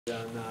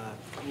On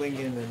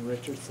Lingen and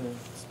Richardson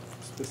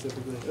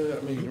specifically? I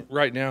mean,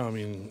 right now,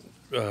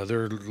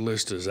 their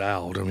list is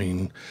out. I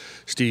mean,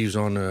 Steve's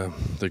on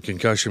the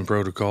concussion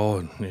protocol,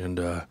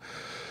 and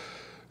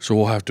so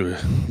we'll have to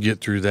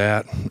get through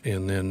that.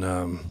 And then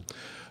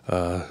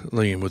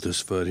Lingen with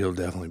his foot, he'll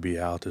definitely be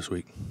out this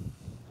week.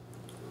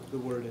 The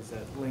word is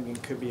that Lingen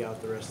could be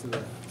out the rest of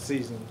the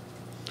season.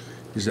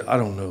 I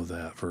don't know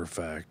that for a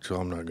fact, so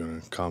I'm not going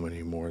to comment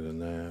any more than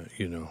that,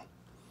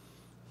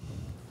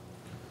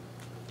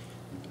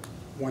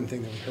 One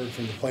thing that we heard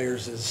from the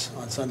players is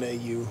on Sunday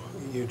you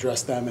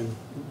addressed them and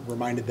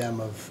reminded them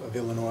of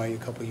Illinois a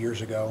couple of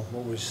years ago.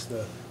 What was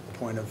the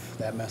point of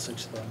that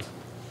message to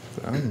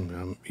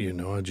them?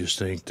 I just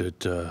think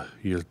that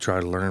you try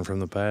to learn from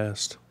the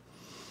past.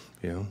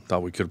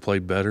 Thought we could have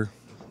played better,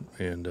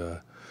 and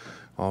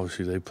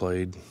obviously they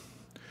played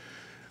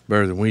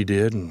better than we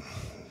did, and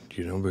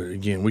but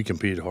again, we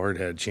competed hard,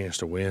 had a chance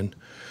to win.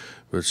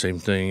 But same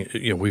thing,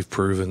 we've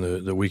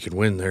proven that we can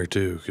win there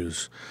too,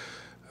 because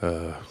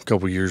a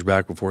couple of years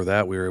back before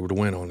that, we were able to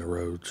win on the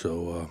road.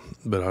 So,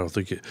 but I don't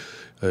think it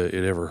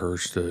ever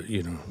hurts to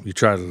you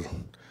try to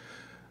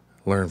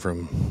learn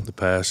from the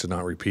past and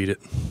not repeat it.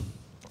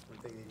 One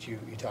thing that you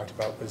talked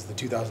about was the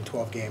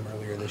 2012 game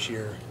earlier this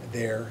year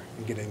there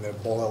and getting the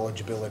bowl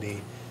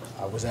eligibility.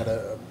 Was that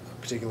a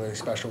particularly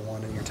special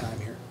one in your time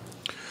here?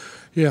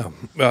 Yeah,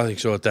 I think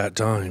so at that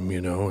time,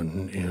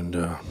 and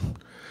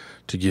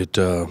to get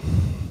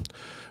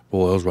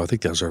bowl eligible, I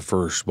think that was our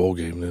first bowl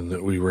game then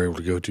that we were able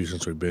to go to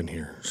since we've been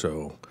here.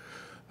 So,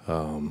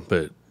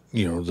 but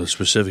the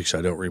specifics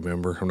I don't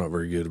remember. I'm not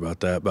very good about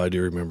that, but I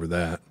do remember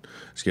that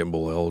it's getting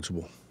bowl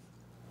eligible.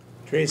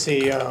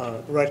 Tracy,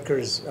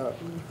 Rutgers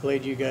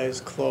played you guys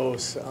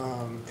close.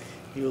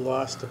 You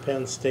lost to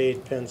Penn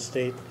State. Penn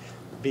State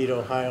beat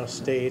Ohio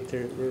State.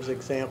 There's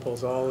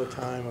examples all the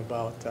time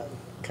about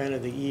kind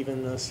of the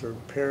evenness or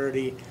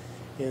parity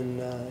in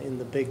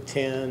the Big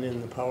Ten,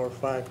 in the Power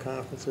Five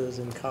conferences,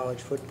 in college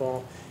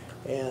football,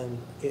 and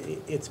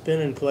it's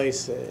been in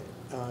place. It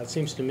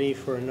seems to me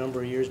for a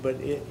number of years, but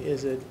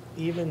is it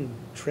even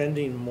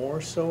trending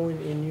more so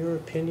in your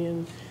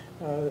opinion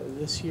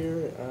this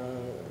year?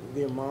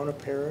 The amount of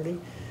parity.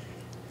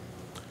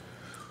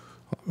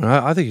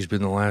 I think it's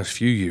been the last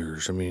few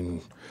years. I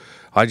mean,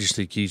 I just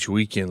think each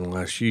weekend in the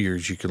last few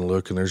years you can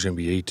look and there's going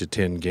to be 8 to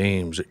 10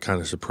 games that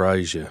kind of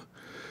surprise you.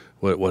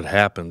 What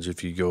happens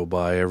if you go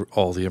by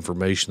all the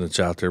information that's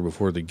out there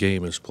before the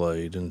game is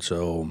played. And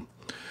so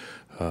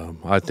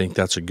I think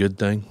that's a good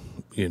thing,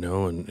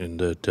 and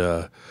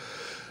that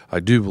I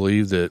do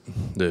believe that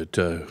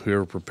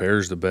whoever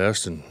prepares the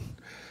best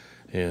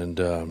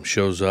and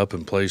shows up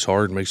and plays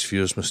hard and makes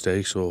fewest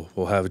mistakes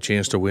will have a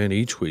chance to win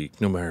each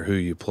week, no matter who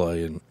you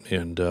play.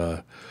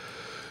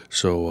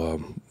 So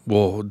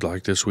we'll,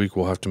 like this week,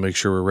 we'll have to make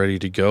sure we're ready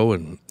to go,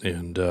 and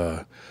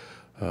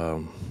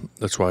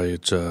that's why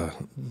it's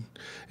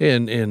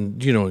and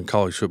in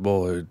college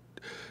football,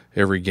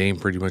 every game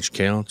pretty much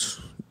counts,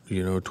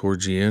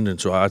 towards the end, and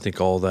so I think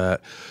all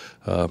that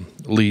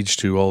leads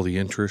to all the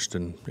interest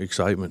and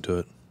excitement to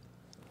it.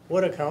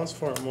 What accounts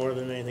for it more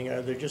than anything?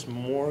 Are there just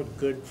more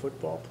good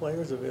football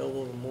players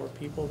available to more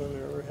people than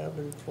there ever have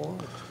been before?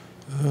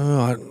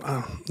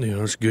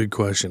 It's a good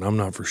question. I'm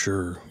not for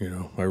sure.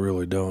 I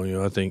really don't.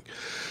 I think,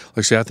 like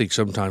I say, I think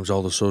sometimes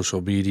all the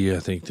social media. I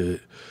think that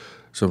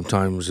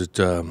sometimes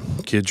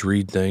kids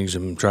read things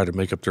and try to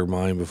make up their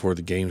mind before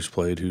the game's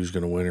played who's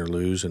going to win or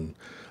lose, and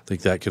I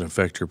think that can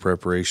affect your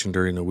preparation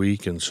during the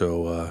week. And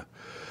so,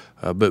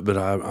 but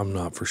I'm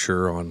not for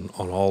sure on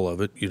all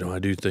of it. I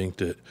do think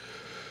that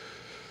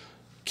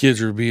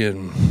kids are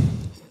being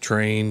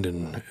trained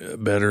and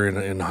better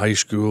in high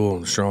school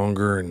and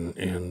stronger,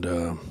 and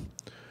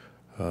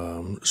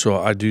so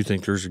I do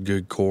think there's a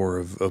good core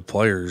of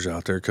players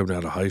out there coming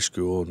out of high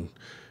school,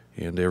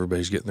 and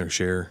everybody's getting their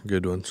share,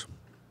 good ones.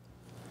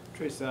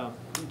 Trace,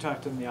 you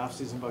talked in the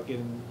offseason about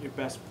getting your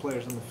best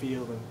players on the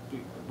field, and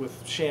with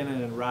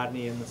Shannon and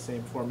Rodney in the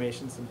same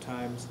formation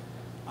sometimes.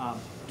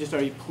 Just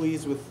are you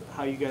pleased with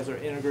how you guys are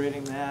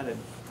integrating that and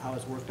how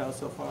it's worked out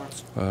so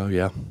far?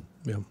 Yeah.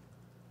 When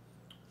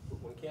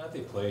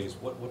Keontae plays,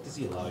 what does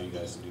he allow you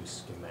guys to do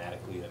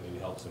schematically that maybe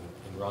helps him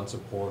in run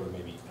support, or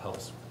maybe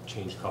helps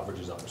change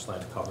coverages up or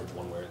slant coverage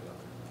one way or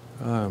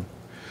the other?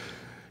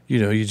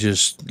 You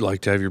just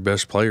like to have your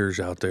best players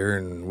out there,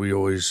 and we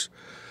always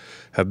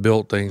have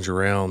built things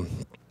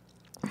around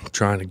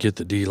trying to get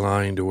the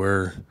D-line to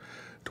where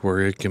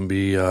it can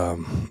be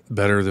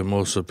better than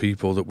most of the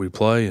people that we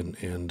play, and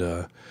in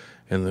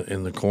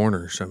the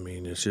corners. I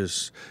mean, it's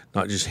just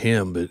not just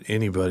him, but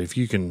anybody. If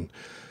you can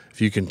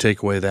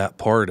take away that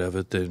part of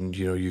it, then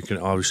you can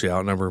obviously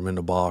outnumber him in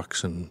the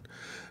box and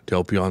to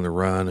help you on the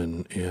run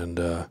and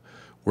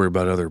worry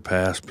about other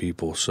pass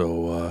people.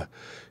 So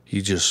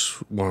he's just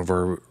one of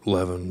our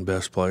 11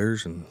 best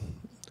players, and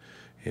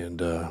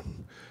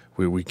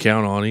we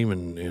count on him,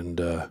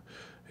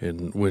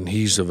 and when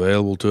he's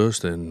available to us,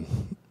 then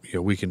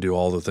we can do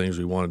all the things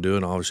we want to do.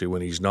 And obviously,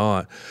 when he's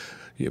not,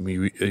 I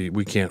mean,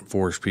 we can't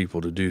force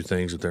people to do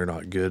things that they're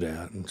not good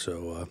at, and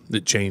so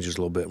it changes a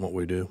little bit in what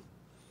we do.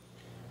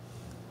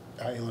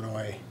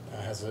 Illinois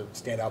has a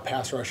standout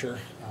pass rusher.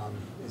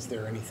 Is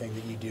there anything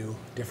that you do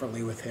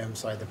differently with him,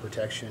 slide the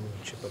protection,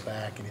 chip it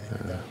back, anything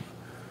like that?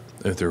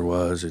 If there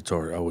was, it's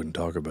hard. I wouldn't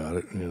talk about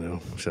it,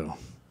 So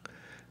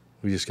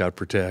we just got to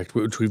protect,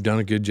 which we've done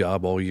a good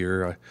job all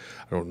year. I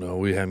don't know.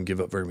 We haven't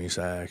given up very many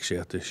sacks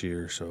yet this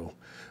year,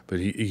 but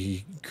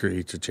he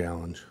creates a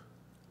challenge.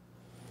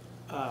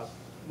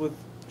 With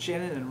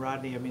Shannon and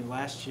Rodney, I mean,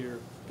 last year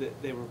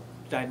they were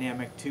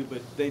dynamic too,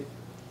 but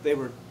they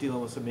were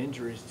dealing with some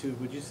injuries too.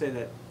 Would you say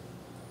that,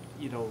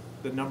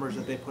 the numbers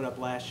that they put up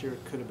last year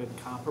could have been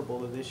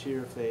comparable to this year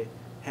if they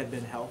had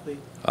been healthy?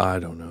 I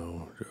don't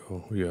know.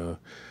 Yeah,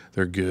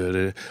 they're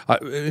good.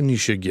 And you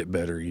should get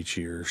better each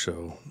year.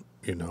 So,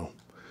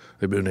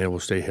 they've been able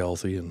to stay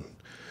healthy, and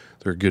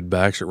they're good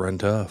backs that run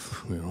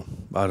tough.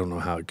 I don't know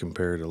how it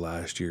compared to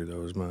last year,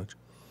 though, as much.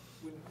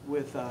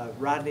 With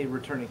Rodney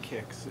returning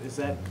kicks, is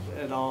that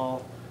at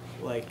all,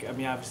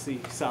 obviously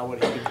you saw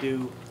what he could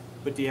do,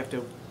 but do you have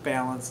to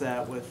balance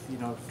that with,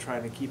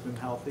 trying to keep him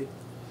healthy?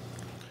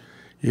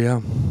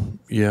 Yeah.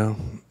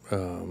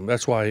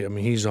 That's why,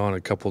 he's on a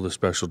couple of the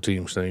special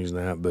teams things and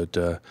that,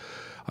 but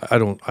I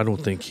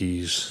don't think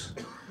he's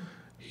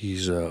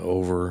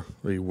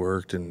overly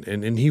worked,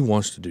 and he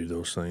wants to do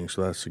those things,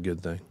 so that's a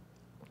good thing.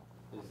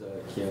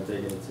 Is Keontae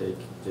going to take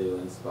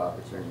Jalen's spot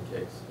returning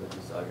kicks like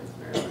you saw against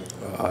Maryland?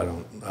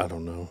 I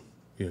don't know.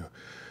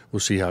 We'll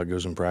see how it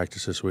goes in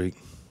practice this week.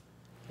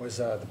 Was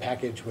the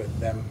package with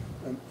them,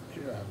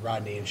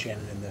 Rodney and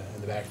Shannon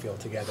in the backfield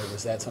together,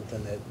 was that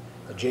something that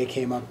Jay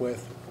came up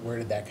with? Where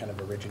did that kind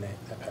of originate,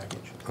 that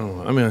package? I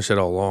don't know. I said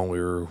all along we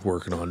were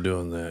working on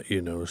doing that,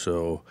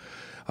 so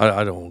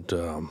I don't.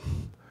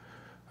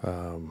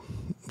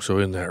 So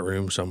in that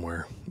room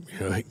somewhere,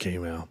 it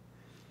came out.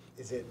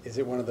 Is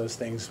it one of those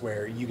things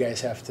where you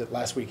guys have to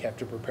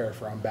prepare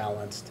for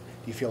unbalanced? Do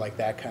you feel like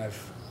that kind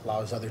of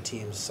allows other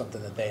teams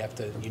something that they have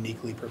to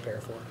uniquely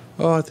prepare for?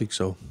 Oh, I think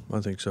so.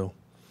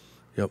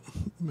 Yep.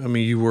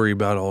 You worry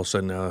about all of a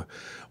sudden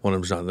one of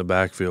them's not in the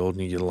backfield,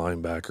 and you get a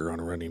linebacker on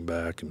a running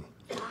back, and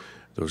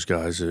those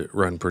guys that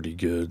run pretty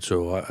good.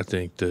 So I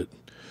think that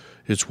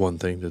it's one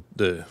thing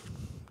that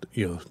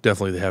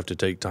definitely they have to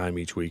take time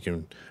each week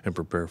and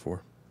prepare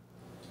for.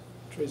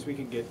 Trace, we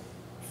can get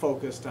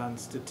focused on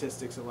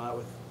statistics a lot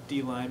with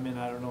D linemen.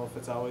 I don't know if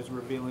it's always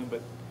revealing,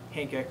 but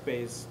Hank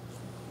Ekbay's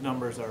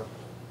numbers are,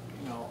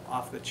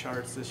 off the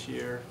charts this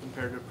year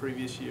compared to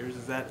previous years.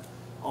 Is that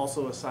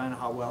also a sign of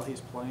how well he's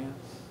playing?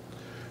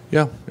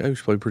 Yeah,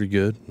 he's played pretty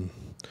good.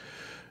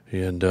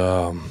 And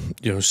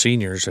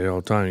seniors say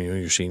all the time,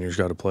 your seniors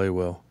got to play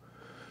well.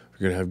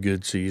 If you're going to have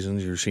good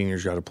seasons, your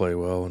seniors got to play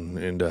well.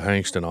 And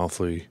Hank's done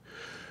awfully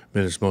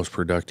been his most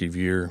productive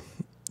year,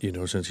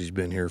 since he's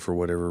been here for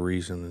whatever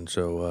reason. And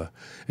so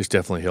it's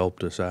definitely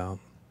helped us out.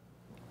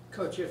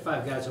 Coach, you had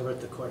 5 guys over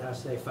at the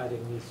courthouse today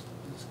fighting these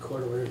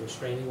court orders,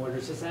 restraining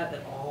orders. Does that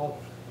at all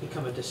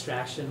become a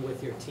distraction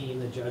with your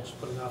team, the judge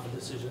putting off a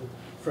decision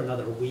for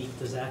another week?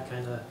 Does that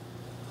kind of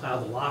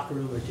cloud the locker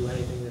room or do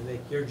anything to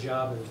make your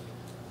job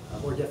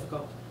more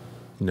difficult?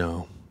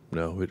 No,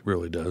 it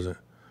really doesn't.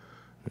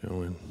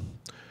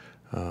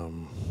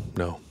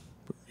 No.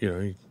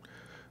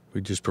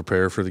 We just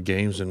prepare for the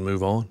games and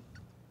move on.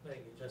 I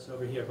think you're just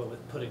over here, but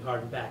with putting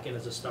Harden back in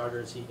as a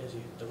starter as you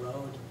hit the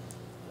road,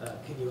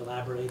 can you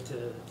elaborate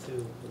to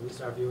at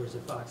least our viewers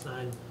at Fox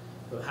 9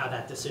 about how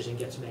that decision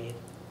gets made?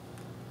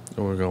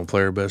 We're going to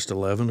play our best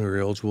 11 who are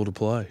eligible to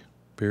play,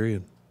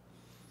 period.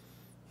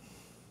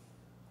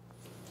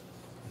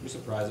 Were you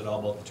surprised at all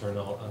about the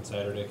turnout on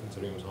Saturday,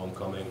 considering it was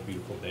homecoming,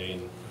 beautiful day,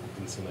 and it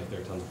didn't seem like there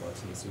were tons of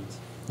butts in the seats?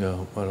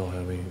 No, I don't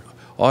have any.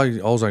 All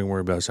I can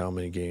worry about is how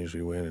many games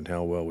we win and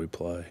how well we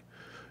play.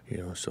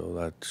 So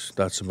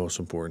that's the most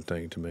important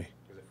thing to me.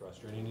 Was it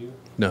frustrating to you?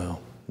 No,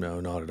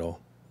 not at all.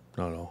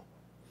 Not at all.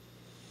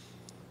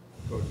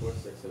 Coach, what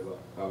sticks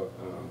about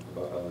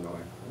Illinois?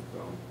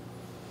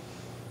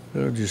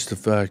 Just the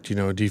fact,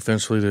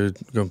 defensively they're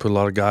going to put a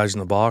lot of guys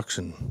in the box,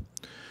 and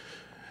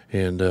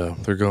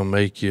they're going to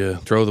make you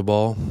throw the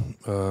ball.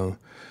 But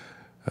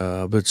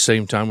at the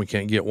same time, we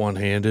can't get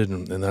one-handed,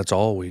 and that's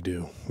all we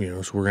do.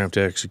 So we're going to have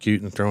to execute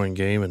in the throwing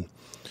game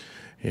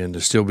and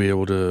to still be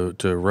able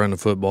to run the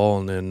football.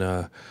 And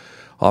then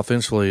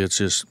offensively, it's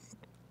just,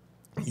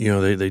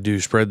 they do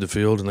spread the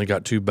field, and they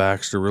got 2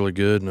 backs that are really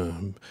good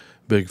and a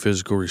big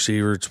physical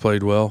receiver that's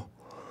played well.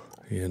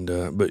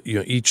 And but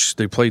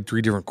they played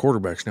 3 different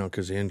quarterbacks now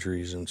because of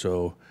injuries, and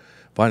so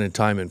finding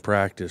time in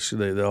practice,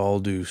 they all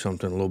do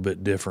something a little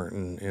bit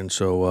different, and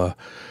so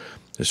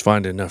just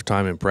finding enough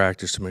time in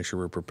practice to make sure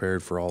we're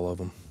prepared for all of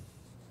them.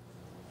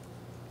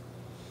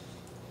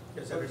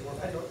 How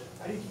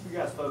do you keep you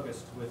guys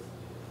focused with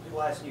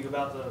people asking you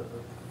about the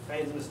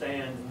fans in the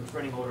stands and the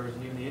training orders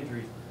and even the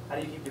injuries? How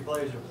do you keep your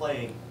players that are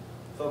playing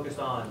focused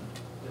on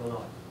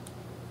Illinois?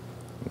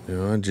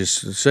 I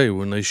just say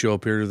when they show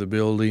up here to the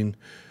building,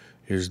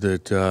 is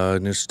that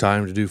and it's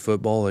time to do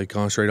football, they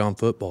concentrate on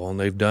football, and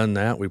they've done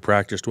that. We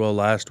practiced well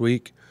last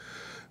week.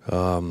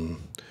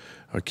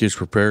 Our kids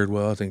prepared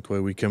well. I think the way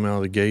we come out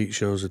of the gate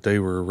shows that they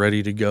were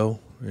ready to go,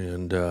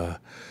 and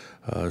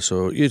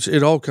So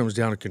it all comes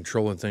down to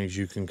controlling things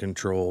you can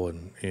control,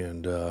 and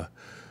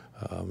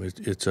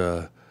it's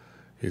a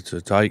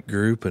tight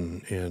group,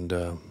 and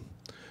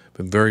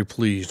been very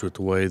pleased with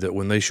the way that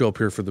when they show up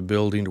here for the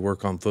building to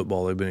work on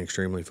football, they've been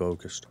extremely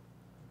focused.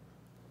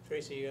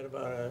 Tracy, you got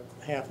about a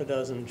half a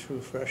dozen true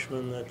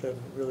freshmen that have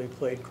really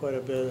played quite a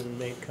bit and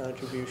made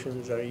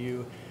contributions. Are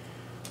you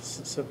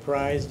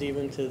surprised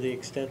even to the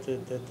extent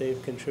that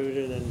they've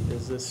contributed? And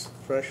is this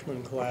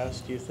freshman class,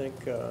 do you think,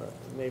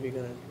 maybe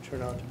going to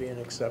turn out to be an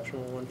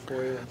exceptional one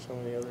for you when some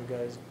of the other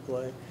guys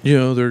play? You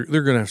know, they're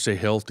going to have to stay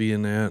healthy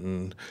in that,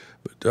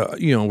 but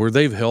you know, where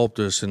they've helped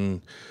us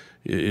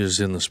is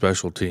in the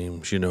special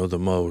teams, you know, the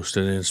most,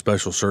 and in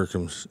special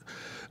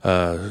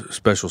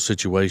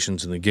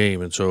situations in the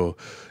game. And so,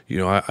 you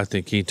know, I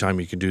think anytime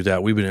you can do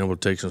that, we've been able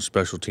to take some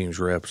special teams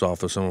reps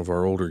off of some of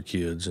our older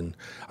kids, and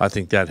I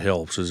think that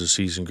helps as the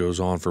season goes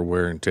on for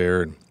wear and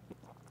tear.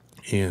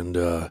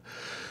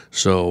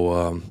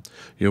 So,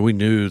 you know, we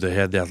knew they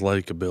had the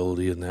athletic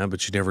ability in that,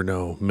 but you never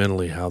know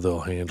mentally how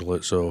they'll handle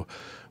it. So,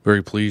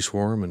 very pleased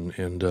for them,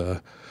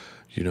 and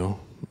you know,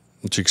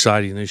 it's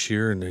exciting this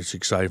year, and it's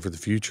exciting for the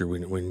future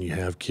when you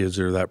have kids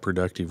that are that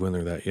productive when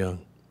they're that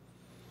young.